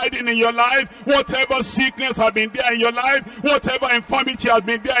devil is hiding in your life, whatever sickness has been there in your life, whatever infirmity has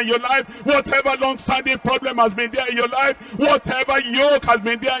been there in your life, whatever long-standing problem has been there in your life, whatever yoke has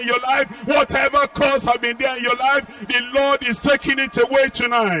been there in your life, whatever cause has been there in your life, the Lord is taking it away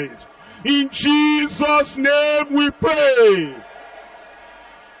tonight. In Jesus' name we pray.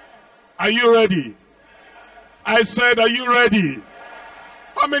 Are you ready? I said, are you ready?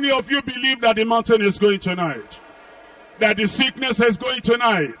 How many of you believe that the mountain is going tonight? That the sickness is going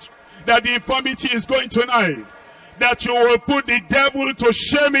tonight? That the infirmity is going tonight? That you will put the devil to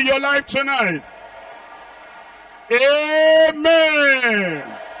shame in your life tonight? Amen.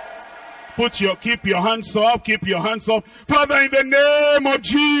 Keep your hands up, keep your hands up. Father, in the name of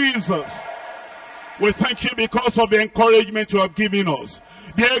Jesus, we thank you because of the encouragement you have given us,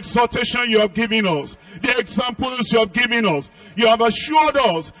 the exhortation you have given us, the examples you have given us. You have assured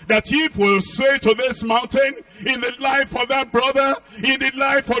us that if we'll say to this mountain, in the life of that brother, in the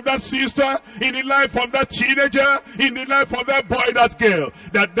life of that sister, in the life of that teenager, in the life of that boy, that girl,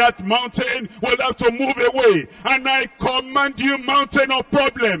 that mountain will have to move away. And I command you, mountain of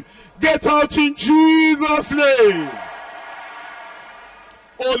problem, get out in Jesus' name.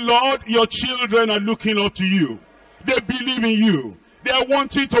 Oh Lord, your children are looking up to you. They believe in you. They are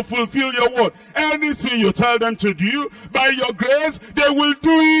wanting to fulfill your word. Anything you tell them to do, by your grace, they will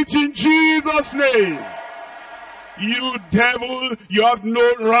do it in Jesus' name. You devil, you have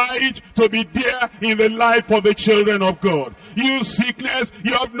no right to be there in the life of the children of God. You sickness,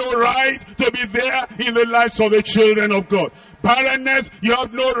 you have no right to be there in the lives of the children of God. Barrenness, you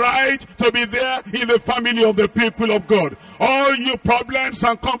have no right to be there in the family of the people of God. All you problems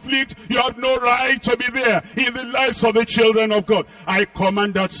and conflict, you have no right to be there in the lives of the children of God. I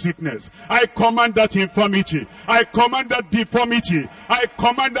command that sickness. I command that infirmity. I command that deformity. I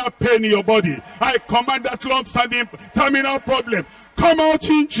command that pain in your body. I command that long-standing terminal problem. Come out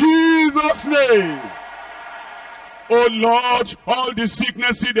in Jesus' name. Oh Lord, all the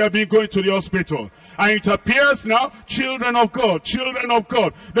sicknesses they have been going to the hospital. And it appears now, children of God,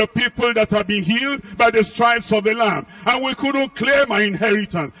 the people that have been healed by the stripes of the Lamb. And we couldn't claim our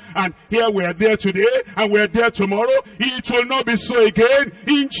inheritance. And here we are there today, and we are there tomorrow. It will not be so again,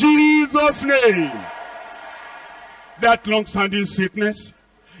 in Jesus' name. That long-standing sickness,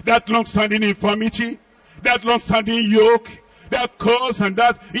 that long-standing infirmity, that long-standing yoke, that curse and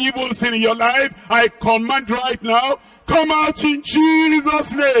that evil sin in your life, I command right now, come out in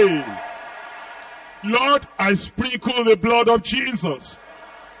Jesus' name. Lord, I sprinkle the blood of Jesus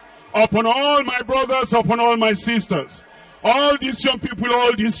upon all my brothers, upon all my sisters, all these young people,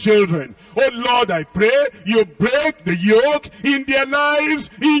 all these children. Oh Lord, I pray you break the yoke in their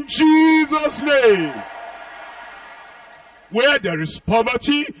lives in Jesus' name. Where there is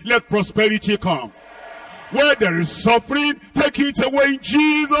poverty, let prosperity come. Where there is suffering, take it away in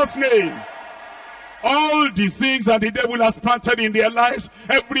Jesus' name. All the things that the devil has planted in their lives,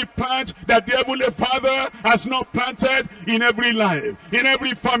 every plant that the Heavenly Father has not planted in every life, in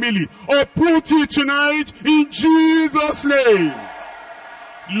every family, uproot it tonight in Jesus' name.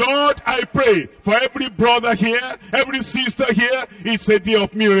 Lord, I pray for every brother here, every sister here, it's a day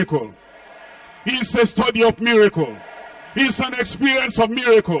of miracle. It's a study of miracle. It's an experience of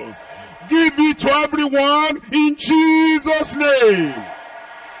miracle. Give it to everyone in Jesus' name.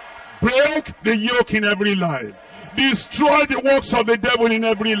 Break the yoke in every life. Destroy the works of the devil in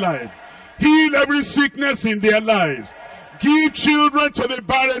every life. Heal every sickness in their lives. Give children to the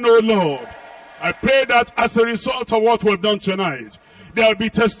barren, O Lord. I pray that as a result of what we've done tonight, there will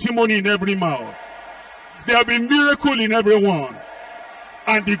be testimony in every mouth. There will be miracle in everyone.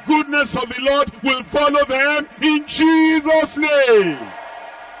 And the goodness of the Lord will follow them in Jesus' name.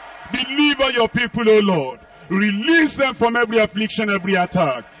 Deliver your people, O Lord. Release them from every affliction, every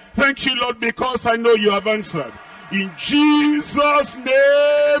attack. Thank you, Lord, because I know you have answered. In Jesus'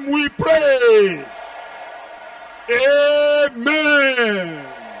 name we pray. Amen.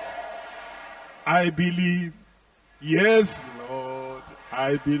 I believe. Yes, Lord,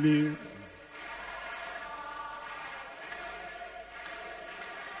 I believe.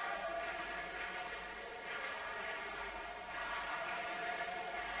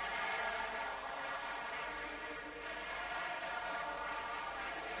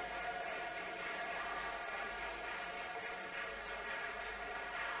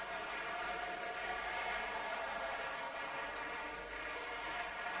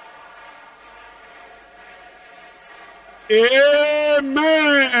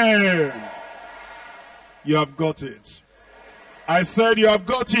 Amen. You have got it. I said you have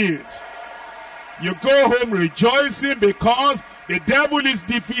got it. You go home rejoicing because the devil is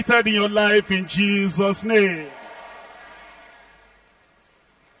defeated in your life in Jesus' name.